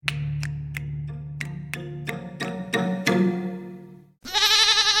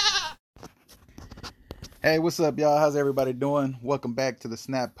Hey, what's up, y'all? How's everybody doing? Welcome back to the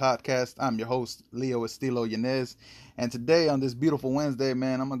Snap Podcast. I'm your host, Leo Estilo Yanez. And today, on this beautiful Wednesday,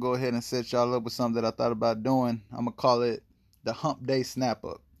 man, I'm going to go ahead and set y'all up with something that I thought about doing. I'm going to call it the Hump Day Snap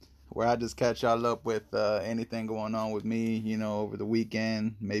Up, where I just catch y'all up with anything going on with me, over the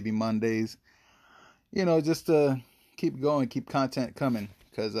weekend, maybe Mondays, just to keep going, keep content coming.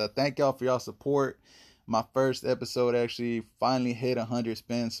 Because thank y'all for y'all support. My first episode actually finally hit 100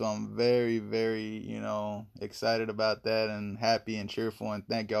 spins, so I'm very, very, excited about that and happy and cheerful, and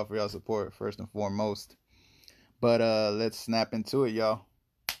thank y'all for y'all support first and foremost. But let's snap into it, y'all.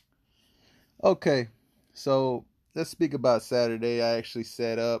 Okay, so let's speak about Saturday. I actually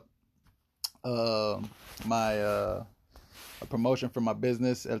set up my a promotion for my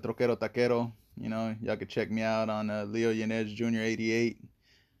business, El Troquero Taquero. Y'all can check me out on Leo Yanez Jr. 88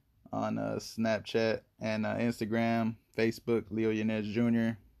 on Snapchat and Instagram, Facebook, Leo Yanez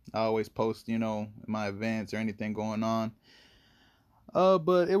Jr. I always post, my events or anything going on.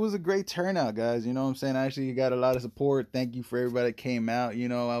 But it was a great turnout, guys. You know what I'm saying? I actually got a lot of support. Thank you for everybody that came out.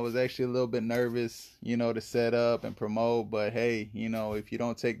 I was actually a little bit nervous, to set up and promote. But hey, if you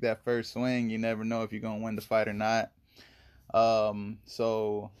don't take that first swing, you never know if you're going to win the fight or not.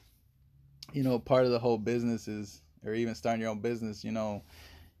 So, part of the whole business is, or even starting your own business,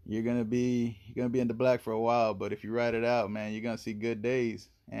 you're gonna be in the black for a while, but if you ride it out, man, you're gonna see good days.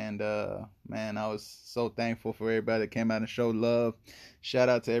 And man, I was so thankful for everybody that came out and showed love. Shout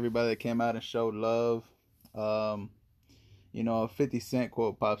out to everybody that came out and showed love. A 50 Cent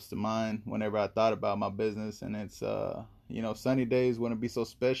quote pops to mind whenever I thought about my business, and it's sunny days wouldn't be so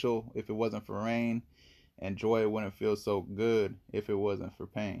special if it wasn't for rain, and joy wouldn't feel so good if it wasn't for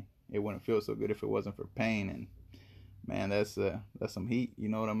pain. It wouldn't feel so good if it wasn't for pain. And man, that's some heat, you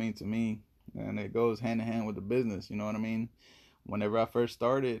know what I mean, to me. And it goes hand in hand with the business, you know what I mean. Whenever I first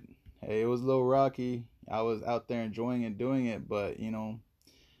started, hey, it was a little rocky. I was out there enjoying and doing it, but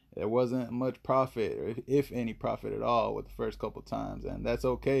there wasn't much profit, or if any profit at all, with the first couple times. And that's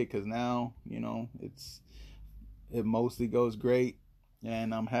okay, because now it mostly goes great,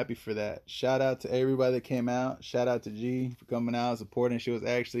 and I'm happy for that. Shout out to everybody that came out. Shout out to G for coming out and supporting. She was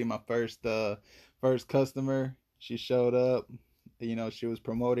actually my first customer. She showed up, she was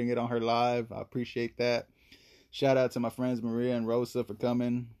promoting it on her live. I appreciate that. Shout out to my friends Maria and Rosa for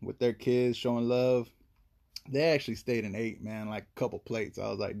coming with their kids, showing love. They actually stayed and ate, man, like a couple plates. I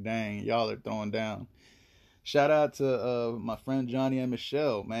was like, dang, y'all are throwing down. Shout out to my friend Johnny and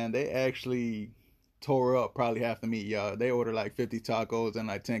Michelle, man. They actually tore up probably half the meat, y'all. They ordered like 50 tacos and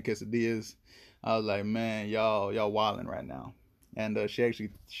like 10 quesadillas. I was like, man, y'all wilding right now. And she actually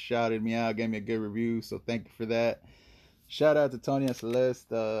shouted me out, gave me a good review, so thank you for that. Shout out to Tony and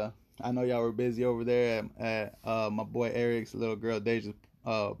Celeste. I know y'all were busy over there at my boy Eric's little girl Deja's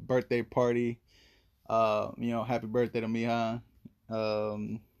birthday party. Happy birthday to Mija.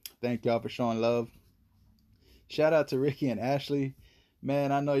 Thank y'all for showing love. Shout out to Ricky and Ashley.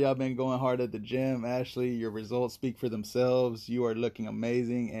 Man, I know y'all been going hard at the gym. Ashley, your results speak for themselves. You are looking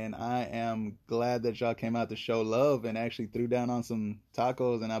amazing, and I am glad that y'all came out to show love and actually threw down on some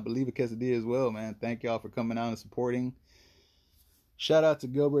tacos, and I believe a quesadilla as well, man. Thank y'all for coming out and supporting. Shout out to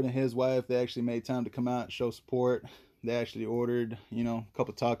Gilbert and his wife. They actually made time to come out and show support. They actually ordered, a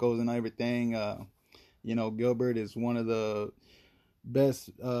couple tacos and everything. Gilbert is one of the best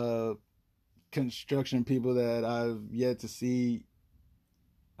construction people that I've yet to see.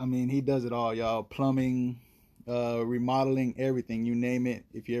 I mean, he does it all, y'all. Plumbing, remodeling, everything, you name it.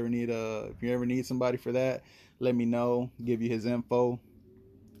 If you ever need somebody for that, let me know. Give you his info.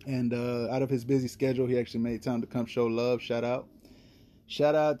 And out of his busy schedule, he actually made time to come show love. Shout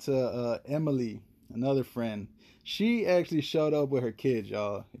out to Emily, another friend. She actually showed up with her kids,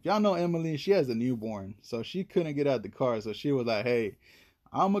 y'all. If y'all know Emily, she has a newborn, so she couldn't get out the car. So she was like, "Hey,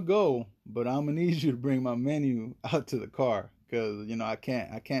 I'ma go, but I'ma need you to bring my menu out to the car." Because, I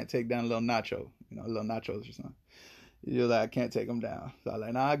can't take down a little nacho, little nachos or something. You're like, I can't take them down. So I'm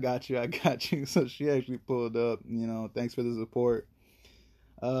like, nah, I got you. So she actually pulled up, thanks for the support.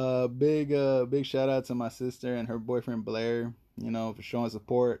 Big shout out to my sister and her boyfriend Blair, for showing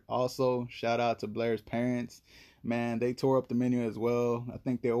support. Also, shout out to Blair's parents. Man, they tore up the menu as well. I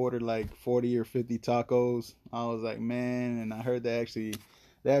think they ordered like 40 or 50 tacos. I was like, man, and I heard they actually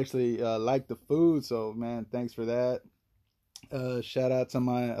liked the food. So, man, thanks for that. Shout out to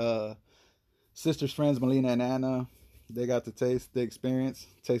my sister's friends, Melina and Anna. They got to taste the experience,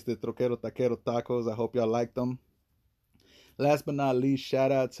 taste the Troquero Taquero tacos. I hope y'all liked them. Last but not least,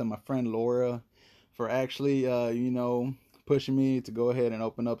 shout out to my friend Laura for actually, pushing me to go ahead and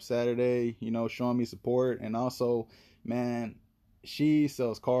open up Saturday, showing me support. And also, man, she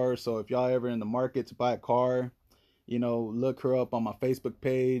sells cars. So if y'all ever in the market to buy a car, look her up on my Facebook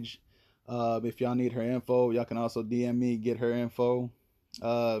page. If y'all need her info, y'all can also DM me, get her info.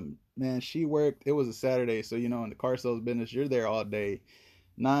 Man, she worked. It was a Saturday, so in the car sales business, you're there all day,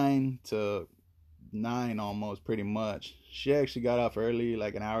 9 to 9 almost, pretty much. She actually got off early,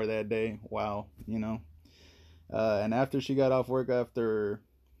 like an hour that day. Wow. And after she got off work after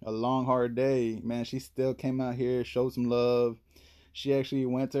a long hard day, man, she still came out here, showed some love. She actually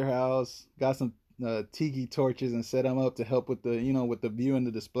went to her house, got some tiki torches and set them up to help with the view and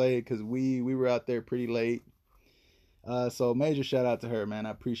the display, because we were out there pretty late. So major shout out to her, man. I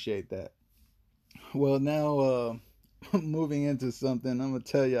appreciate that. Well, now moving into something, I'm gonna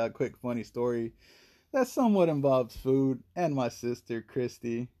tell you a quick funny story that somewhat involves food and my sister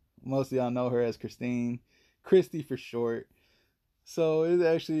Christy. Most of y'all know her as Christine, Christy for short. So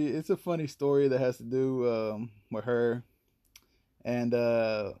it's a funny story that has to do with her. And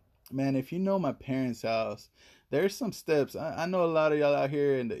man, if you know my parents' house, there's some steps. I know a lot of y'all out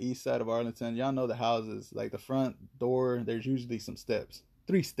here in the east side of Arlington. Y'all know the houses, like the front door. There's usually some steps,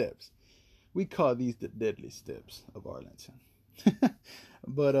 3 steps. We call these the deadly steps of Arlington.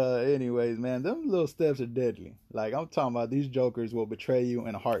 But anyways, man, them little steps are deadly. Like, I'm talking about, these jokers will betray you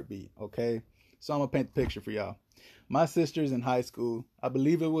in a heartbeat. Okay, so I'm gonna paint the picture for y'all. My sister's in high school. I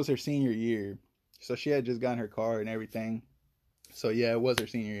believe it was her senior year. So she had just gotten her car and everything. So yeah, it was her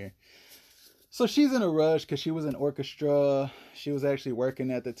senior year. So she's in a rush because she was in orchestra. She was actually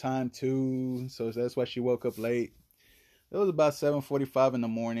working at the time too. So that's why she woke up late. It was about 7:45 in the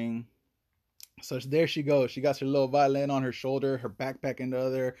morning. So there she goes. She got her little violin on her shoulder, her backpack in the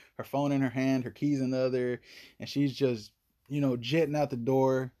other, her phone in her hand, her keys in the other. And she's just, jetting out the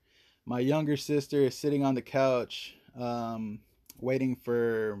door. My younger sister is sitting on the couch, waiting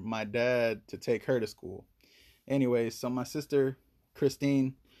for my dad to take her to school. Anyway, so my sister,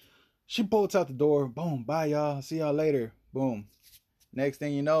 Christine, she bolts out the door. Boom. Bye, y'all. See y'all later. Boom. Next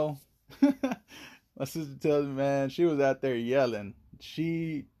thing you know, my sister tells me, man, she was out there yelling.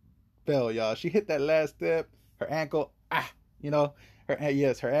 She fell, y'all. She hit that last step. Her ankle, her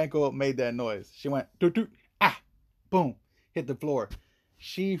ankle made that noise. She went, doot, doot, boom, hit the floor.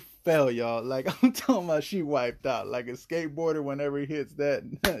 She fell, y'all. Like, I'm talking about, she wiped out. Like a skateboarder whenever he hits that,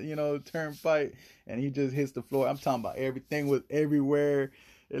 turnpike, and he just hits the floor. I'm talking about, everything was everywhere.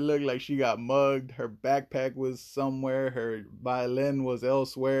 It looked like she got mugged. Her backpack was somewhere. Her violin was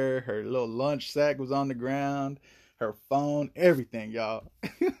elsewhere. Her little lunch sack was on the ground. Her phone, everything, y'all.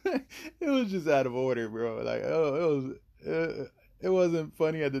 It was just out of order, bro. Like, it wasn't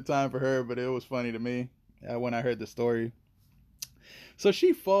funny at the time for her, but it was funny to me when I heard the story. So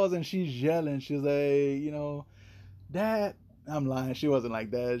she falls and she's yelling. She's like, Dad. I'm lying. She wasn't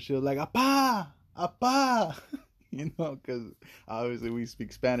like that. She was like, Appa, Appa. Because obviously we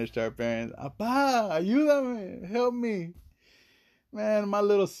speak Spanish to our parents. Appa, ayúdame, help me. Man, my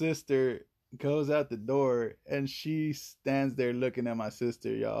little sister goes out the door and she stands there looking at my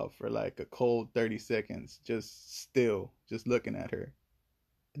sister, y'all, for like a cold 30 seconds, just looking at her.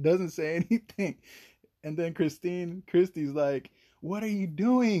 Doesn't say anything. And then Christy's like, what are you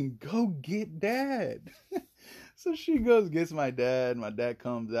doing? Go get Dad. So she goes, gets my dad. My dad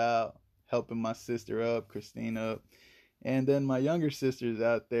comes out, helping my sister up, Christine up. And then my younger sister's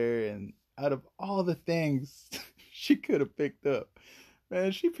out there, and out of all the things she could have picked up,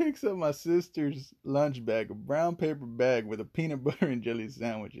 man, she picks up my sister's lunch bag, a brown paper bag with a peanut butter and jelly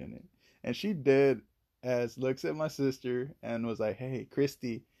sandwich in it. And she dead ass looks at my sister and was like, hey,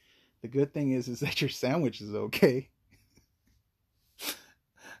 Christy, the good thing is that your sandwich is okay.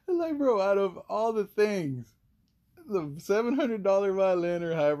 Like, bro, out of all the things, the $700 violin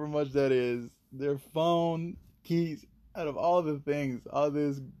or however much that is, their phone, keys, out of all the things, all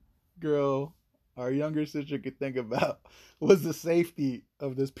this girl, our younger sister, could think about was the safety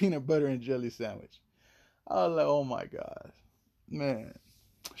of this peanut butter and jelly sandwich. I was like, oh my God, man.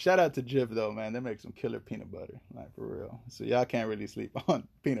 Shout out to Jif though, man. They make some killer peanut butter, like, for real. So y'all can't really sleep on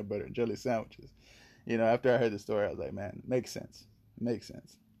peanut butter and jelly sandwiches. After I heard the story, I was like, man, makes sense.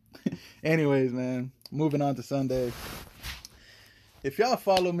 Anyways, man, moving on to Sunday. If y'all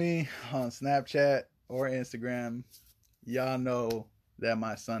follow me on Snapchat or Instagram, y'all know that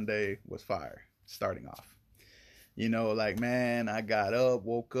my Sunday was fire starting off. Like, man, I got up,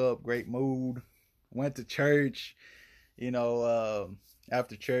 woke up, great mood, went to church.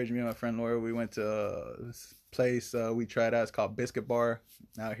 After church, me and my friend Laura, we went to this place we tried out. It's called Biscuit Bar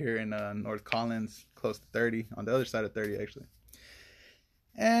out here in North Collins, close to 30, on the other side of 30, actually.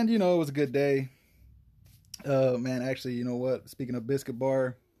 And, it was a good day. Man, actually, you know what? Speaking of Biscuit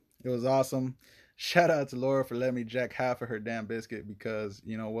Bar, it was awesome. Shout out to Laura for letting me jack half of her damn biscuit because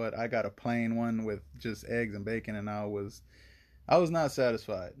you know what? I got a plain one with just eggs and bacon, and I was not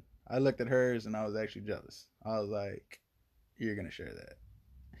satisfied. I looked at hers and I was actually jealous. I was like, "You're gonna share that."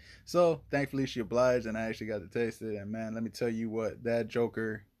 So thankfully she obliged, and I actually got to taste it. And man, let me tell you what, that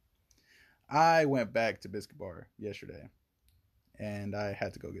Joker. I went back to Biscuit Bar yesterday, and I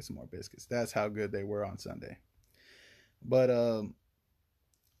had to go get some more biscuits. That's how good they were on Sunday. But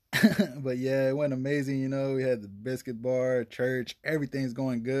but yeah, it went amazing. You know, we had the Biscuit Bar, church, everything's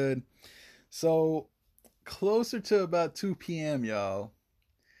going good. So closer to about 2 p.m., y'all.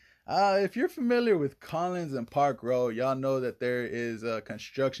 If you're familiar with Collins and Park Road, y'all know that there is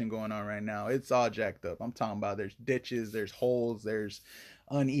construction going on right now. It's all jacked up. I'm talking about there's ditches, there's holes, there's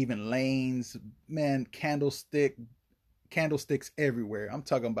uneven lanes. Man, candlesticks everywhere. I'm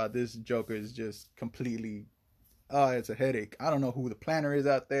talking about this Joker is just completely. Oh, it's a headache. I don't know who the planner is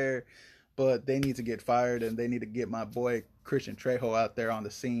out there, but they need to get fired and they need to get my boy Christian Trejo out there on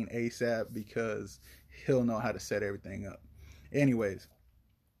the scene ASAP because he'll know how to set everything up. Anyways,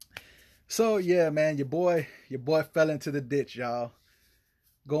 so yeah, man, your boy fell into the ditch, y'all.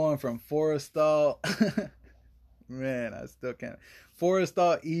 Going from Forrestal, man, I still can't.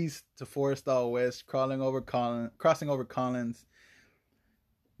 Forrestal East to Forrestal West, crossing over Collins.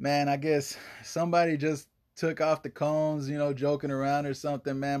 Man, I guess somebody just took off the cones, joking around or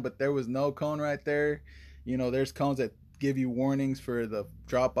something, man. But there was no cone right there. There's cones that give you warnings for the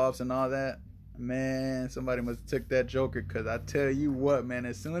drop offs and all that. Man, somebody must have took that Joker, because I tell you what, man,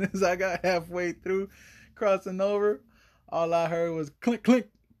 as soon as I got halfway through crossing over, all I heard was clink, clink,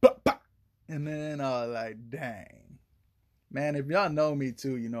 pop, pop. And then I was like, dang. Man, if y'all know me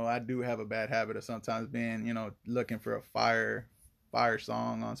too, I do have a bad habit of sometimes being, looking for a fire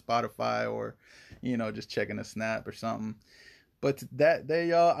song on Spotify, or, just checking a snap or something. But that day,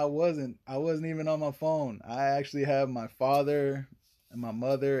 y'all, I wasn't even on my phone. I actually have my father and my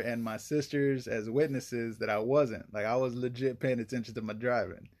mother and my sisters as witnesses that I wasn't. Like, I was legit paying attention to my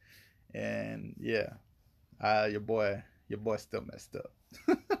driving. And yeah, your boy still messed up.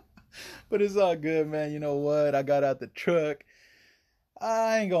 But it's all good, man. You know what? I got out the truck.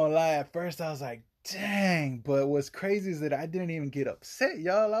 I ain't gonna lie. At first, I was like, dang. But what's crazy is that I didn't even get upset,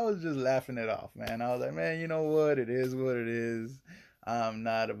 y'all. I was just laughing it off, man. I was like, man, you know what? It is what it is. I'm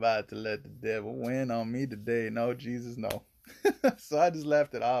not about to let the devil win on me today. No, Jesus, no. So I just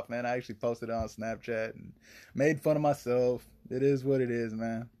laughed it off, man. I actually posted it on Snapchat and made fun of myself. It is what it is,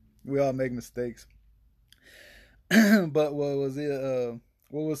 man. We all make mistakes. But what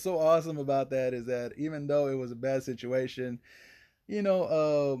was so awesome about that is that even though it was a bad situation, you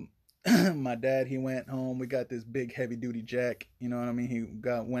know, my dad, he went home. We got this big heavy duty jack. You know what I mean? He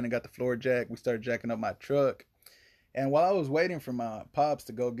went and got the floor jack. We started jacking up my truck. And while I was waiting for my pops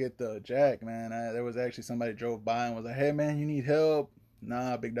to go get the jack, man, there was actually somebody drove by and was like, "Hey, man, you need help?"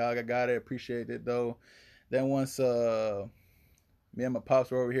 Nah, big dog, I got it. Appreciate it though. Then once me and my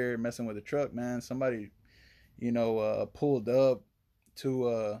pops were over here messing with the truck, man, somebody pulled up.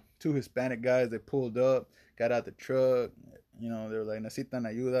 Two Hispanic guys. They pulled up, got out the truck. They were like, "Necesitan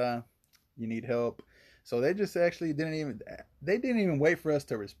ayuda, you need help." So they just actually didn't even wait for us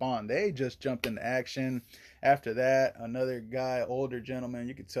to respond. They just jumped into action. After that, another guy, older gentleman,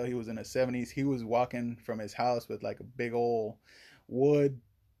 you could tell he was in his 70s. He was walking from his house with like a big old wood,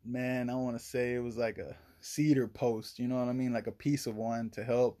 man, I want to say it was like a cedar post, you know what I mean? Like a piece of one to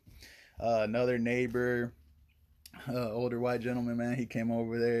help. Another neighbor, older white gentleman, man, he came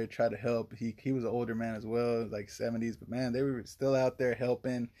over there, tried to help. He was an older man as well, like 70s, but man, they were still out there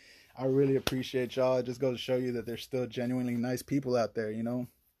helping. I really appreciate y'all. It just goes to show you that there's still genuinely nice people out there,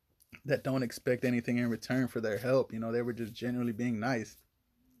 that don't expect anything in return for their help. They were just genuinely being nice.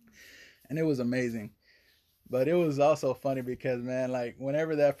 And it was amazing. But it was also funny because, man, like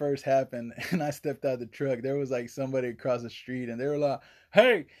whenever that first happened and I stepped out the truck, there was like somebody across the street and they were like,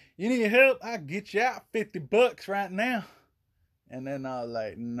 "Hey, you need help? I'll get you out $50 right now." And then I was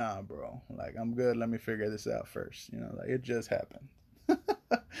like, "Nah, bro. Like, I'm good. Let me figure this out first." Like it just happened.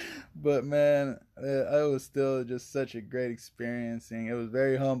 But man, it was still just such a great experience. And it was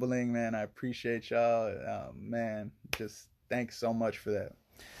very humbling, man. I appreciate y'all. Man, just thanks so much for that.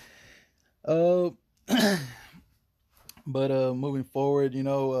 Uh, but moving forward,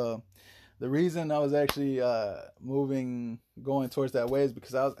 the reason I was actually going towards that way is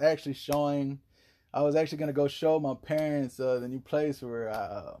because I was actually gonna go show my parents the new place where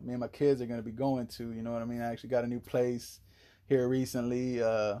me and my kids are gonna be going to. You know what I mean? I actually got a new place here recently.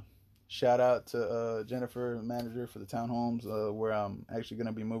 Shout out to Jennifer, manager for the townhomes, where I'm actually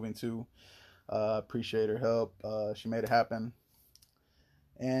gonna be moving to. Appreciate her help. She made it happen.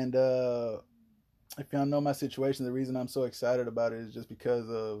 And if y'all know my situation, the reason I'm so excited about it is just because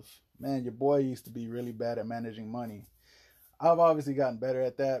of, man, your boy used to be really bad at managing money. I've obviously gotten better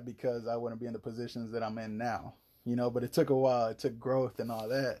at that because I wouldn't be in the positions that I'm in now, but it took a while. It took growth and all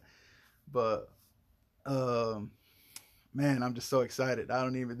that. But, um, man, I'm just so excited.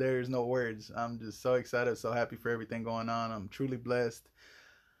 There's no words. I'm just so excited, so happy for everything going on. I'm truly blessed.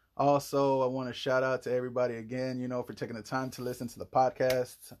 Also, I want to shout out to everybody again, for taking the time to listen to the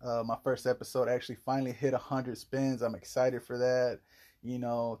podcast. My first episode actually finally hit 100 spins. I'm excited for that.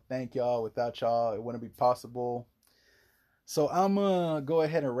 Thank y'all. Without y'all, it wouldn't be possible. So I'm going to go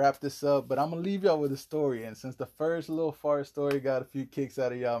ahead and wrap this up, but I'm going to leave y'all with a story. And since the first little fart story got a few kicks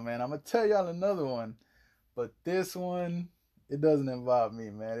out of y'all, man, I'm going to tell y'all another one. But this one, it doesn't involve me,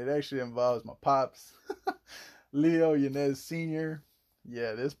 man. It actually involves my pops, Leo Yanez Sr.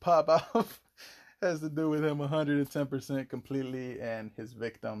 Yeah, this pop-off has to do with him 110% completely and his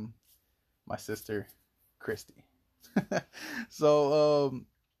victim, my sister, Christy. So,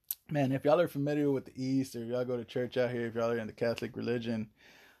 man, if y'all are familiar with the East or y'all go to church out here, if y'all are in the Catholic religion,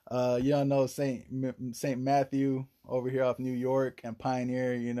 y'all know Saint Matthew over here off New York and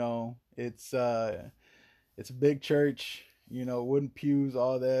Pioneer. It's a big church. Wooden pews,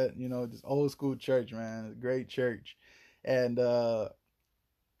 all that. Just old school church, man. Great church, and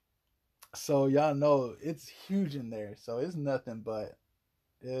so y'all know it's huge in there. So it's nothing but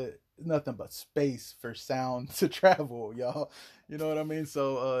space for sound to travel, y'all. You know what I mean?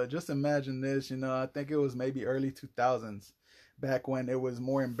 So just imagine this, I think it was maybe early 2000s, back when it was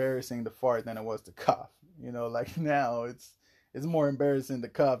more embarrassing to fart than it was to cough. Like now it's more embarrassing to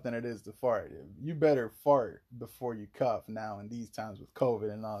cough than it is to fart. You better fart before you cough now in these times with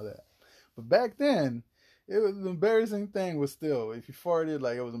COVID and all that. But back then, it was the embarrassing thing was still, if you farted,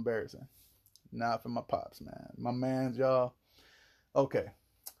 like, it was embarrassing. Not for my pops, man. My mans, y'all. Okay.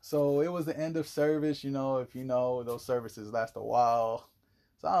 So it was the end of service, if those services last a while.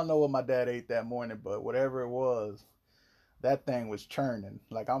 So I don't know what my dad ate that morning, but whatever it was, that thing was churning.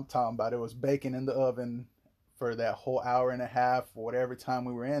 Like, I'm talking about, it was baking in the oven for that whole hour and a half, or whatever time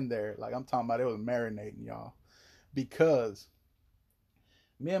we were in there. Like, I'm talking about, it was marinating, y'all. Because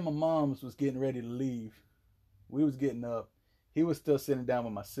me and my moms was getting ready to leave. We was getting up. He was still sitting down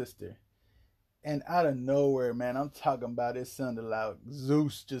with my sister. And out of nowhere, man, I'm talking about, it sounded like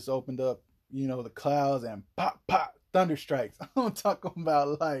Zeus just opened up, the clouds, and pop, pop, thunder strikes. I'm talking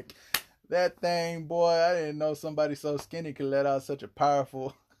about, like, that thing, boy, I didn't know somebody so skinny could let out such a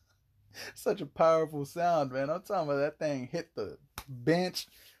powerful sound, man. I'm talking about that thing hit the bench,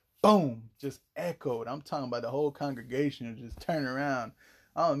 boom, just echoed. I'm talking about the whole congregation just turning around.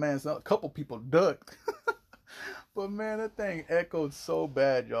 Oh, man, so a couple people ducked. But, man, that thing echoed so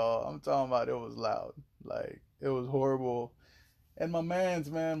bad, y'all. I'm talking about, it was loud. Like, it was horrible. And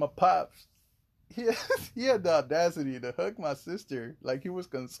my pops, he had the audacity to hug my sister like he was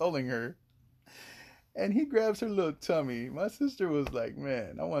consoling her. And he grabs her little tummy. My sister was like,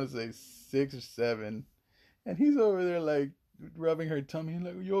 man, I want to say 6 or 7. And he's over there, like, rubbing her tummy. He's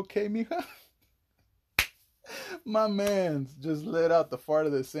like, you okay, mija? My man's just let out the fart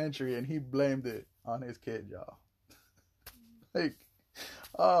of the century, and he blamed it on his kid, y'all. Like,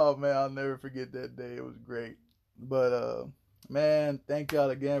 oh, man, I'll never forget that day. It was great. But, man, thank y'all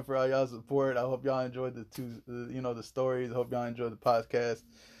again for all y'all support. I hope y'all enjoyed the stories. I hope y'all enjoyed the podcast.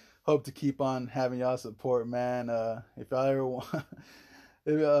 Hope to keep on having y'all support, man. If y'all ever want,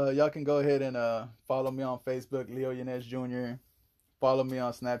 y'all can go ahead and follow me on Facebook, Leo Yanez Jr. Follow me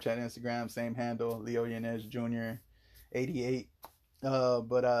on Snapchat, Instagram, same handle, Leo Yanez Jr. 88.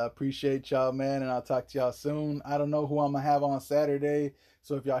 But I appreciate y'all, man, and I'll talk to y'all soon. I don't know who I'm gonna have on Saturday,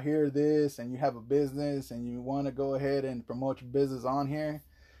 so if y'all hear this and you have a business and you want to go ahead and promote your business on here,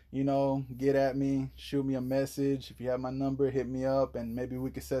 get at me, shoot me a message. If you have my number, hit me up, and maybe we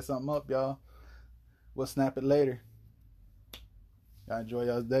could set something up, y'all. We'll snap it later. Y'all enjoy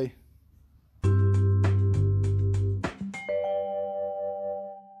y'all's day.